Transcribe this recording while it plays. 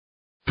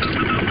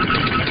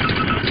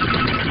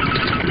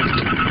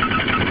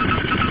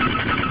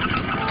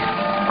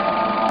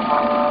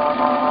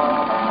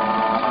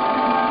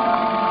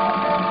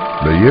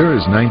year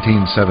is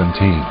 1917,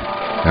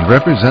 and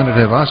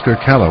Representative Oscar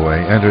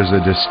Callaway enters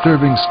a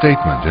disturbing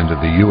statement into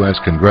the U.S.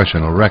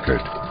 Congressional Record.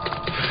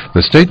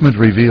 The statement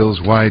reveals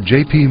why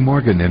J.P.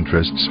 Morgan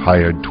interests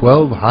hired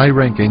 12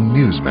 high-ranking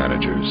news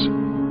managers.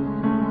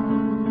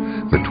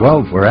 The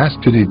 12 were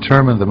asked to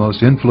determine the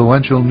most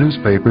influential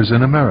newspapers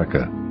in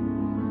America.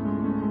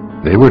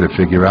 They were to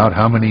figure out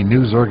how many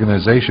news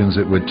organizations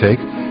it would take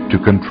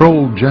to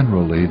control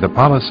generally the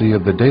policy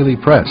of the daily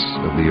press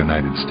of the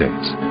United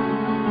States.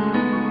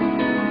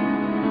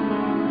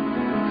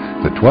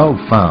 The 12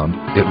 found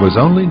it was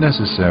only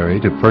necessary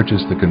to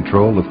purchase the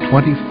control of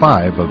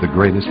 25 of the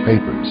greatest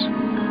papers.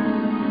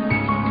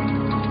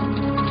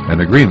 An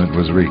agreement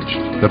was reached.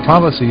 The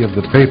policy of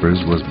the papers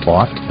was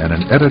bought, and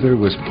an editor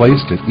was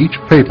placed at each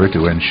paper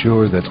to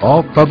ensure that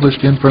all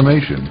published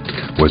information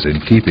was in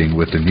keeping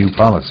with the new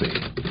policy.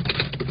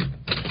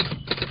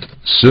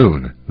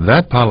 Soon,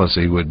 that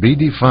policy would be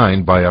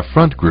defined by a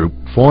front group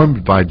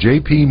formed by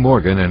J.P.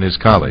 Morgan and his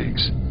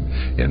colleagues.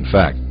 In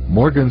fact,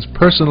 Morgan's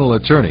personal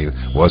attorney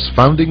was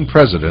founding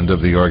president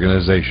of the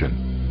organization,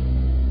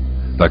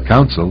 the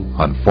Council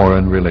on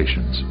Foreign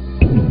Relations.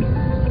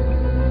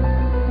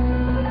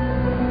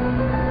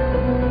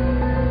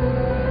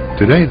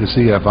 Today, the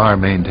CFR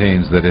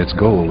maintains that its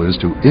goal is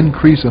to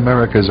increase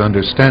America's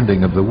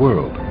understanding of the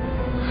world.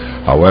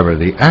 However,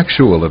 the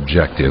actual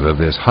objective of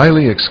this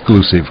highly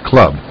exclusive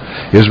club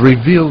is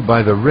revealed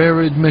by the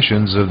rare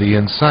admissions of the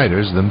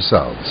insiders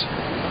themselves.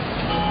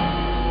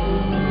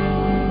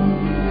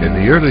 In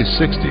the early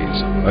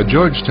 60s, a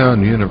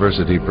Georgetown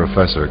University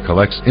professor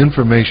collects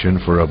information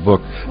for a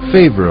book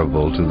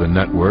favorable to the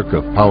network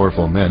of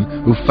powerful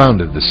men who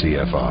founded the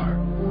CFR.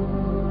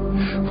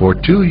 For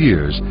 2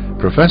 years,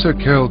 Professor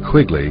Carroll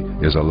Quigley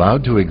is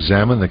allowed to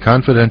examine the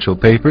confidential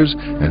papers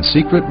and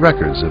secret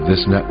records of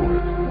this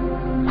network.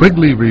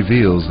 Quigley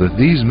reveals that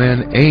these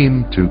men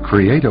aim to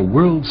create a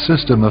world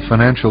system of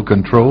financial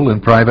control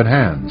in private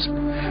hands,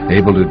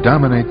 able to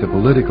dominate the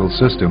political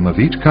system of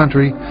each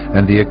country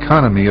and the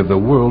economy of the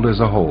world as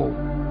a whole.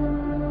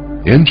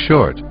 In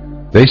short,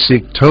 they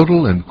seek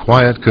total and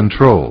quiet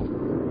control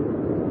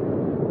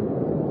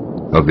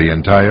of the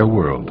entire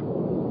world.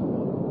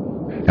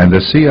 And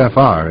the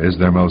CFR is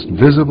their most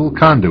visible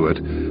conduit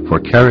for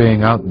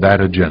carrying out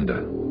that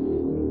agenda.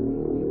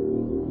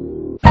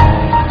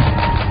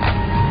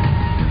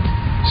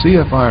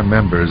 CFR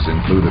members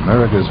include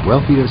America's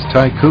wealthiest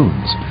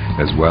tycoons,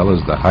 as well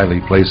as the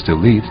highly placed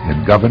elite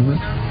in government,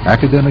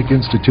 academic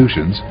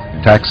institutions,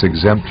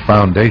 tax-exempt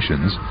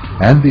foundations,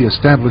 and the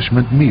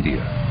establishment media.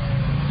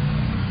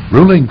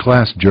 Ruling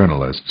Class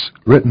Journalists,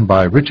 written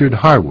by Richard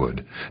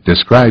Harwood,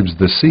 describes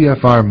the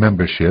CFR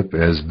membership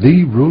as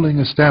the ruling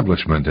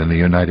establishment in the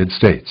United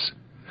States.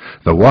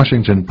 The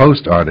Washington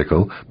Post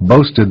article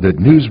boasted that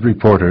news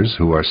reporters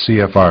who are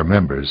CFR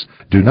members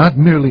do not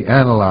merely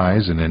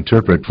analyze and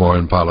interpret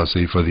foreign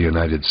policy for the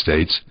United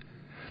States,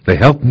 they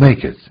help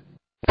make it.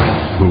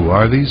 Who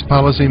are these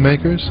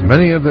policymakers?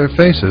 Many of their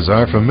faces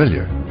are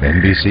familiar.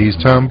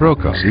 NBC's Tom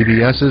Brokaw,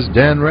 CBS's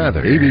Dan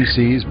Rather,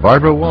 ABC's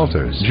Barbara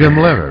Walters, Jim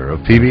Lehrer of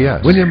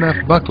PBS, William F.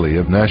 Buckley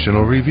of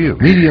National Review,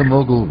 media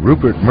mogul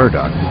Rupert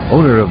Murdoch,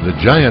 owner of the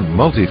giant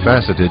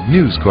multifaceted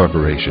News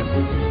Corporation.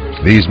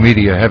 These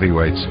media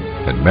heavyweights,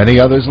 and many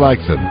others like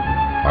them,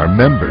 are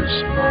members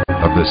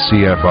of the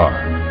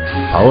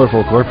CFR.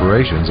 Powerful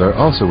corporations are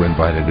also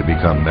invited to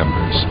become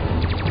members.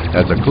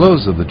 At the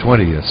close of the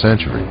 20th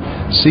century,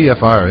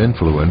 CFR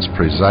influence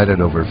presided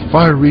over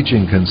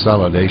far-reaching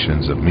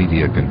consolidations of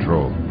media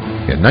control.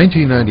 In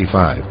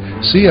 1995,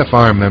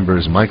 CFR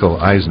members Michael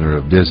Eisner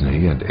of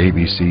Disney and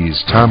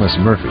ABC's Thomas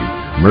Murphy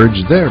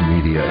merged their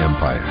media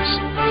empires.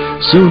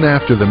 Soon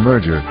after the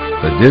merger,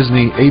 the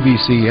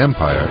Disney-ABC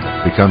empire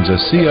becomes a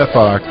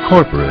CFR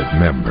corporate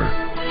member.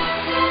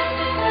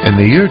 In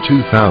the year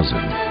 2000,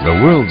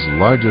 the world's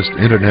largest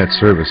internet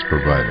service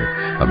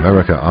provider,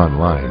 America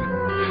Online,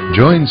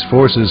 joins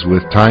forces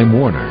with Time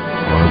Warner,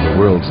 one of the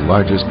world's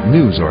largest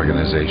news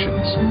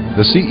organizations.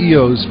 The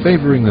CEOs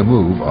favoring the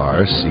move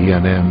are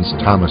CNN's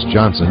Thomas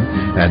Johnson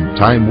and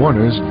Time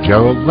Warner's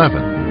Gerald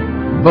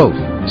Levin, both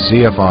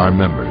CFR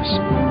members.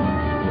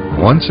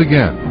 Once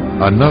again,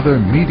 another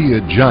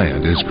media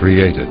giant is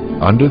created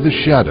under the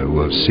shadow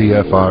of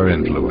CFR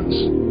influence.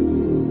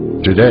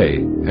 Today,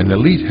 an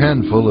elite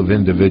handful of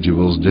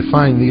individuals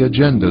define the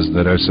agendas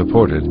that are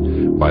supported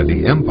by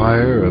the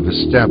empire of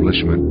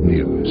establishment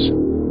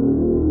news.